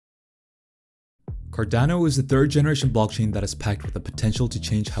Cardano is the third generation blockchain that is packed with the potential to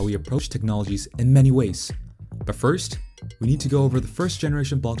change how we approach technologies in many ways. But first, we need to go over the first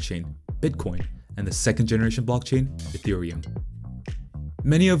generation blockchain, Bitcoin, and the second generation blockchain, Ethereum.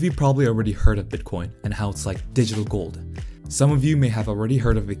 Many of you probably already heard of Bitcoin and how it's like digital gold. Some of you may have already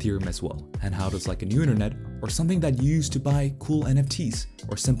heard of Ethereum as well, and how it's like a new internet or something that you use to buy cool NFTs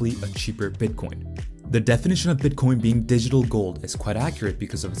or simply a cheaper Bitcoin. The definition of Bitcoin being digital gold is quite accurate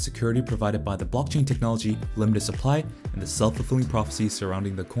because of its security provided by the blockchain technology, limited supply, and the self-fulfilling prophecy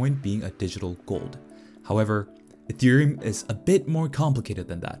surrounding the coin being a digital gold. However, Ethereum is a bit more complicated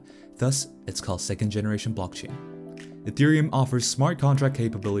than that, thus it's called second generation blockchain. Ethereum offers smart contract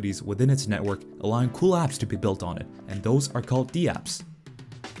capabilities within its network, allowing cool apps to be built on it, and those are called dApps.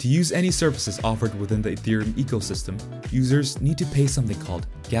 To use any services offered within the Ethereum ecosystem, users need to pay something called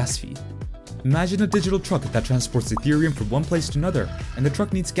gas fee. Imagine a digital truck that transports Ethereum from one place to another, and the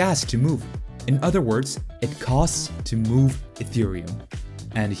truck needs gas to move. In other words, it costs to move Ethereum.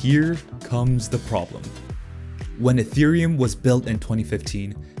 And here comes the problem. When Ethereum was built in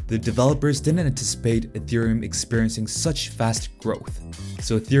 2015, the developers didn't anticipate Ethereum experiencing such fast growth,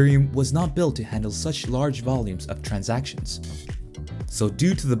 so Ethereum was not built to handle such large volumes of transactions. So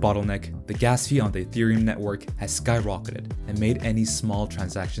due to the bottleneck, the gas fee on the Ethereum network has skyrocketed and made any small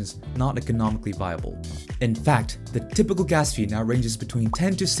transactions not economically viable. In fact, the typical gas fee now ranges between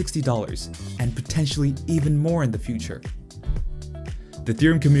 $10 to $60 and potentially even more in the future. The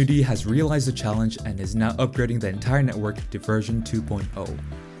Ethereum community has realized the challenge and is now upgrading the entire network to version 2.0.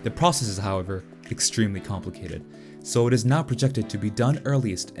 The process is, however, extremely complicated, so it is now projected to be done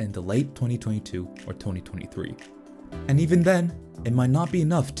earliest in the late 2022 or 2023. And even then, it might not be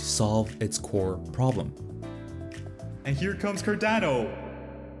enough to solve its core problem. And here comes Cardano!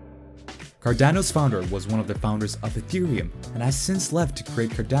 Cardano's founder was one of the founders of Ethereum and has since left to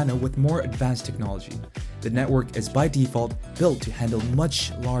create Cardano with more advanced technology. The network is by default built to handle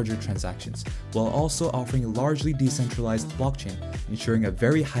much larger transactions, while also offering a largely decentralized blockchain, ensuring a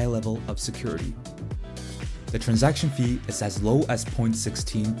very high level of security. The transaction fee is as low as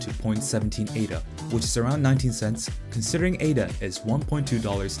 0.16 to 0.17 ADA, which is around 19 cents, considering ADA is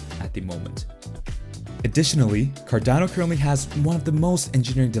 $1.2 at the moment. Additionally, Cardano currently has one of the most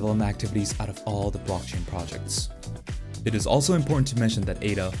engineering development activities out of all the blockchain projects. It is also important to mention that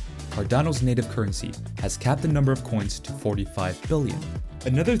ADA, Cardano's native currency, has capped the number of coins to 45 billion.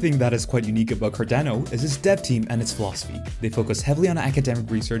 Another thing that is quite unique about Cardano is its dev team and its philosophy. They focus heavily on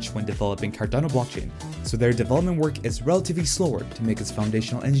academic research when developing Cardano blockchain, so their development work is relatively slower to make its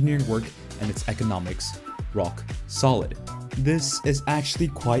foundational engineering work and its economics rock solid. This is actually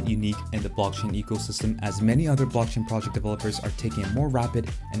quite unique in the blockchain ecosystem, as many other blockchain project developers are taking a more rapid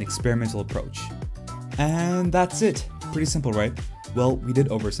and experimental approach. And that's it. Pretty simple, right? Well, we did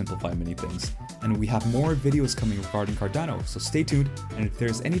oversimplify many things, and we have more videos coming regarding Cardano, so stay tuned, and if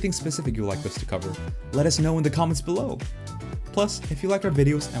there's anything specific you'd like us to cover, let us know in the comments below. Plus, if you like our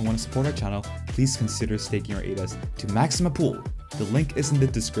videos and want to support our channel, please consider staking your ADAs to Maxima Pool. The link is in the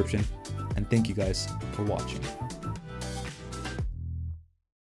description, and thank you guys for watching.